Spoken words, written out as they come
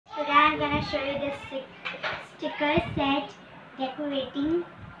I'm gonna show you the sticker set decorating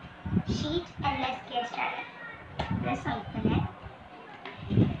sheet, and let's get started. Let's open it.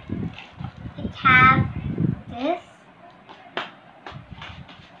 It has this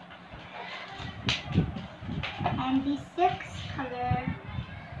and the 6 color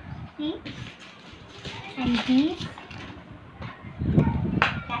sheets and these.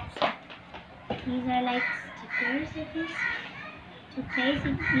 That's it. These are like stickers, I guess. To place,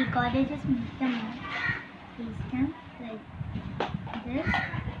 we gotta just make them up. Place them like this.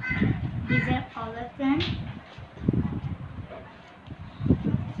 These are all of them.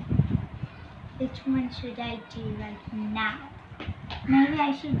 Which one should I do right now? Maybe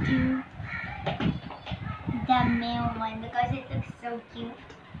I should do the male one because it looks so cute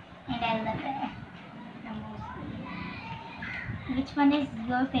and I love it the most. Which one is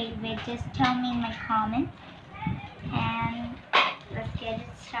your favorite? Just tell me in my comments. And let's get it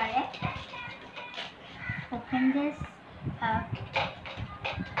started. Open this up.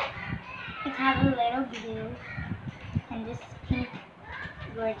 It has a little blue and this pink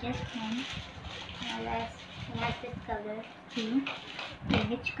gorgeous pen. Now let's have this color too. Okay,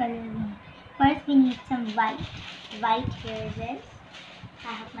 which color we need? First we need some white. White, here it is.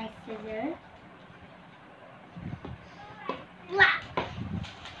 I have my scissors.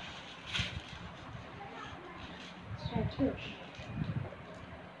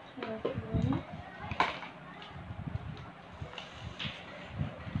 Carefully.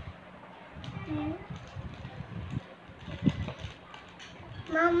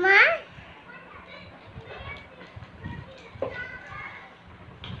 Mama?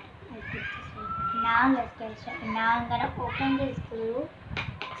 Now let's get started. Now I'm gonna open this glue.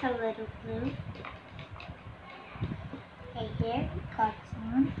 It's a little glue. Okay, here we got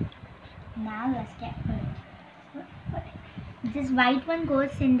some. Now let's get it. This white one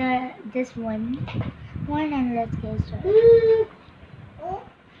goes in this one and let's get started.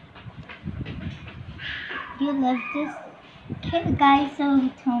 Do you love this kit, guys? So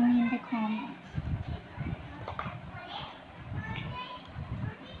tell me in the comments.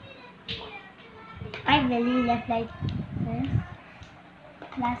 I really love like this.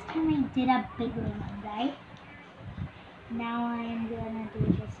 Last time I did a big one, right? Now I'm gonna do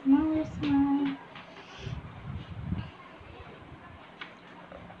the smaller one.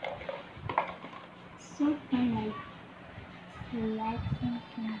 So fun, like relaxing.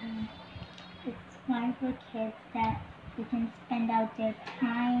 It's fun for kids that they can spend out their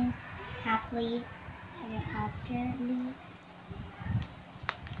time happily or happily.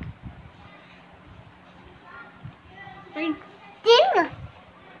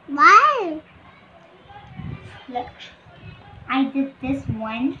 Why? Look, I did this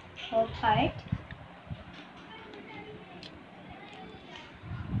one whole part.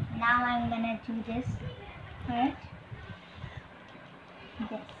 Now I'm gonna do this part.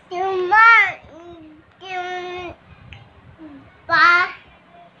 This.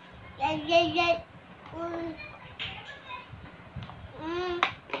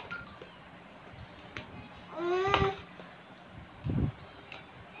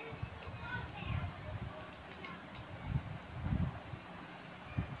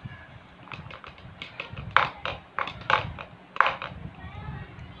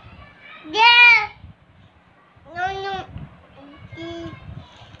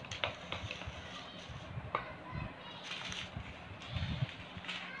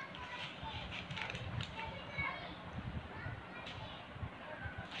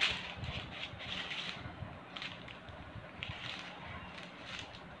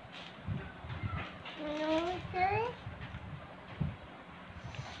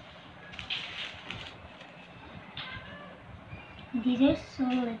 These are so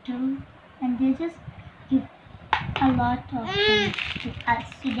little and they just give a lot of things to us,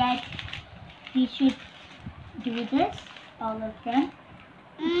 so that we should do this, all of them.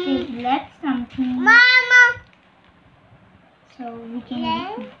 They left something, Mama, so we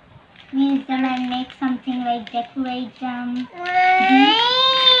can use them and make something like decorate them.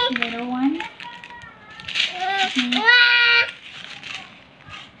 These little ones.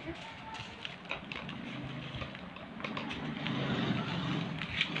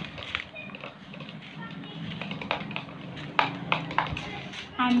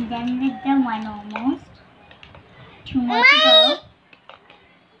 I'm done with the one almost. 2 more to go.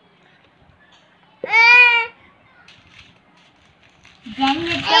 Then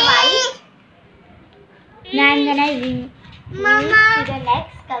with the white. Now I'm gonna move to the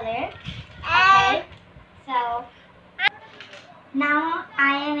next color. Okay. So now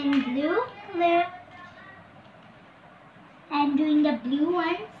I am in blue color. I'm doing the blue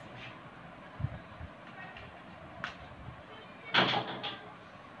ones.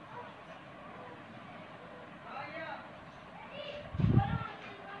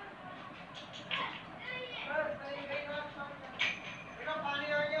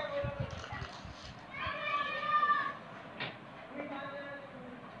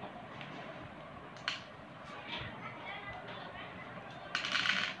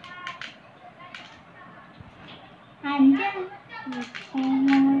 And then it's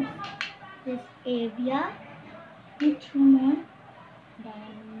almost this area with 2 more.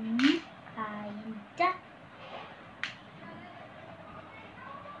 Then I'm done.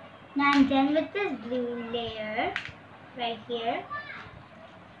 Now I'm done with this blue layer right here.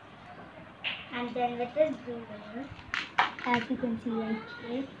 I'm done with this blue layer, as you can see right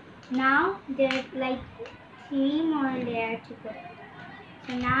here. Now there's like 3 more layers to go.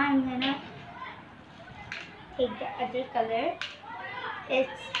 So now I'm gonna take the other color.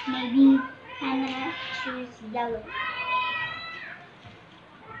 It's maybe I'm gonna choose yellow.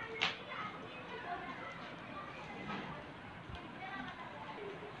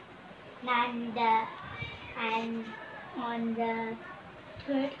 And on the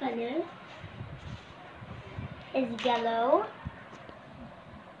third color is yellow.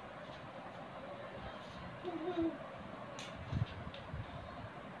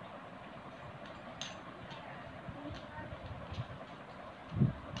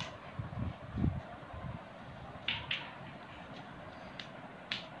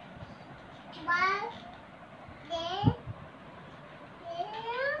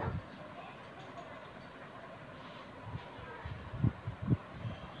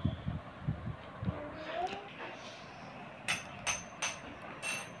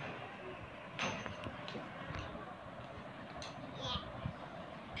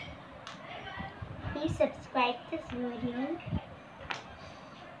 Please subscribe this video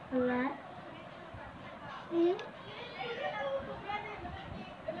a lot.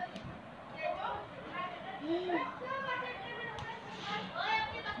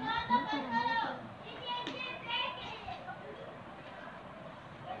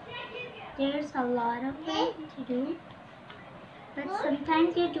 There's a lot of work to do, but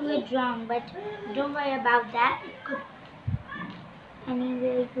sometimes you do it wrong, but don't worry about that. You could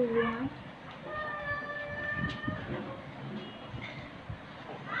anywhere you want.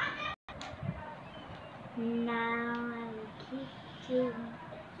 Now I'll keep doing.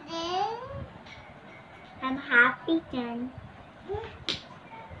 I'm halfway done.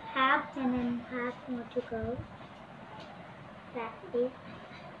 Half done and half more to go. That is.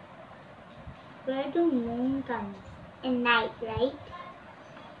 Where do moon comes? In night, right?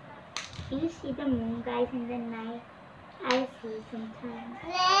 Do you see the moon, guys, in the night? I see sometimes.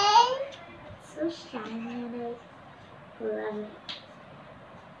 It's so shiny and I love it.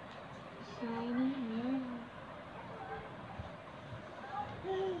 Shiny, yeah.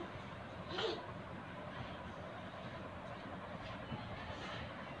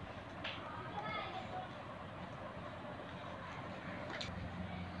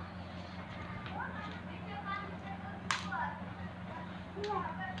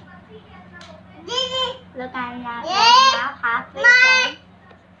 Look, I'm now halfway done.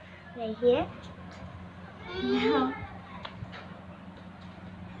 Right here. Now.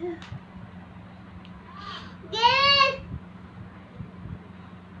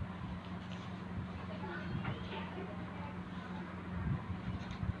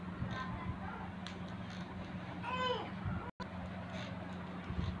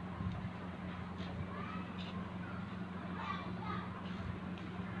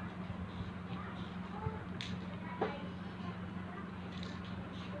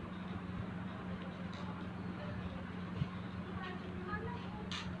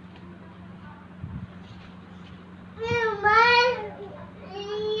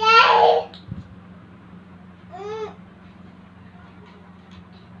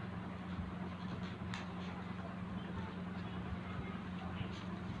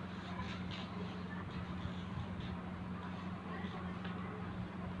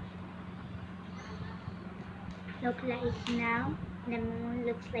 Look, like now the moon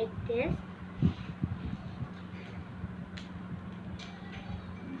looks like this.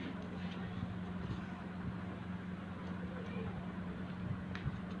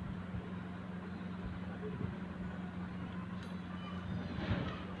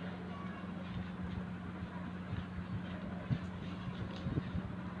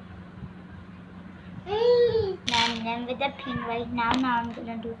 Now I'm done with the pink right now. Now I'm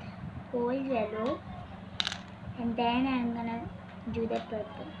gonna do whole yellow. And then I'm gonna do the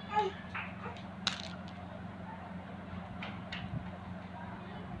purple.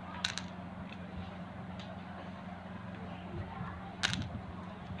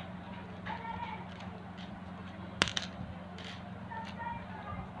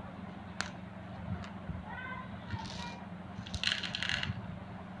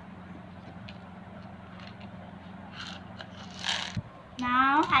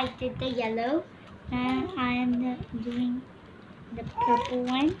 Now I did the yellow. And I am doing the purple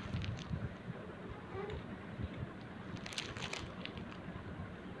one.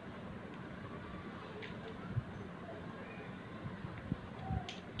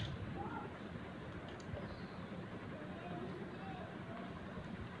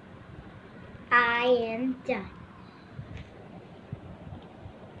 I am done.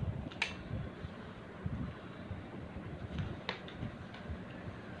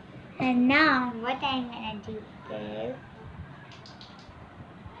 And now what I'm gonna do is,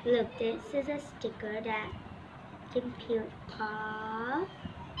 look, this is a sticker that can peel off.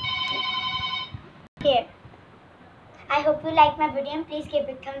 Here. I hope you like my video and please give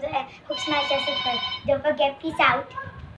it thumbs up and hook smash and subscribe. Don't forget, peace out.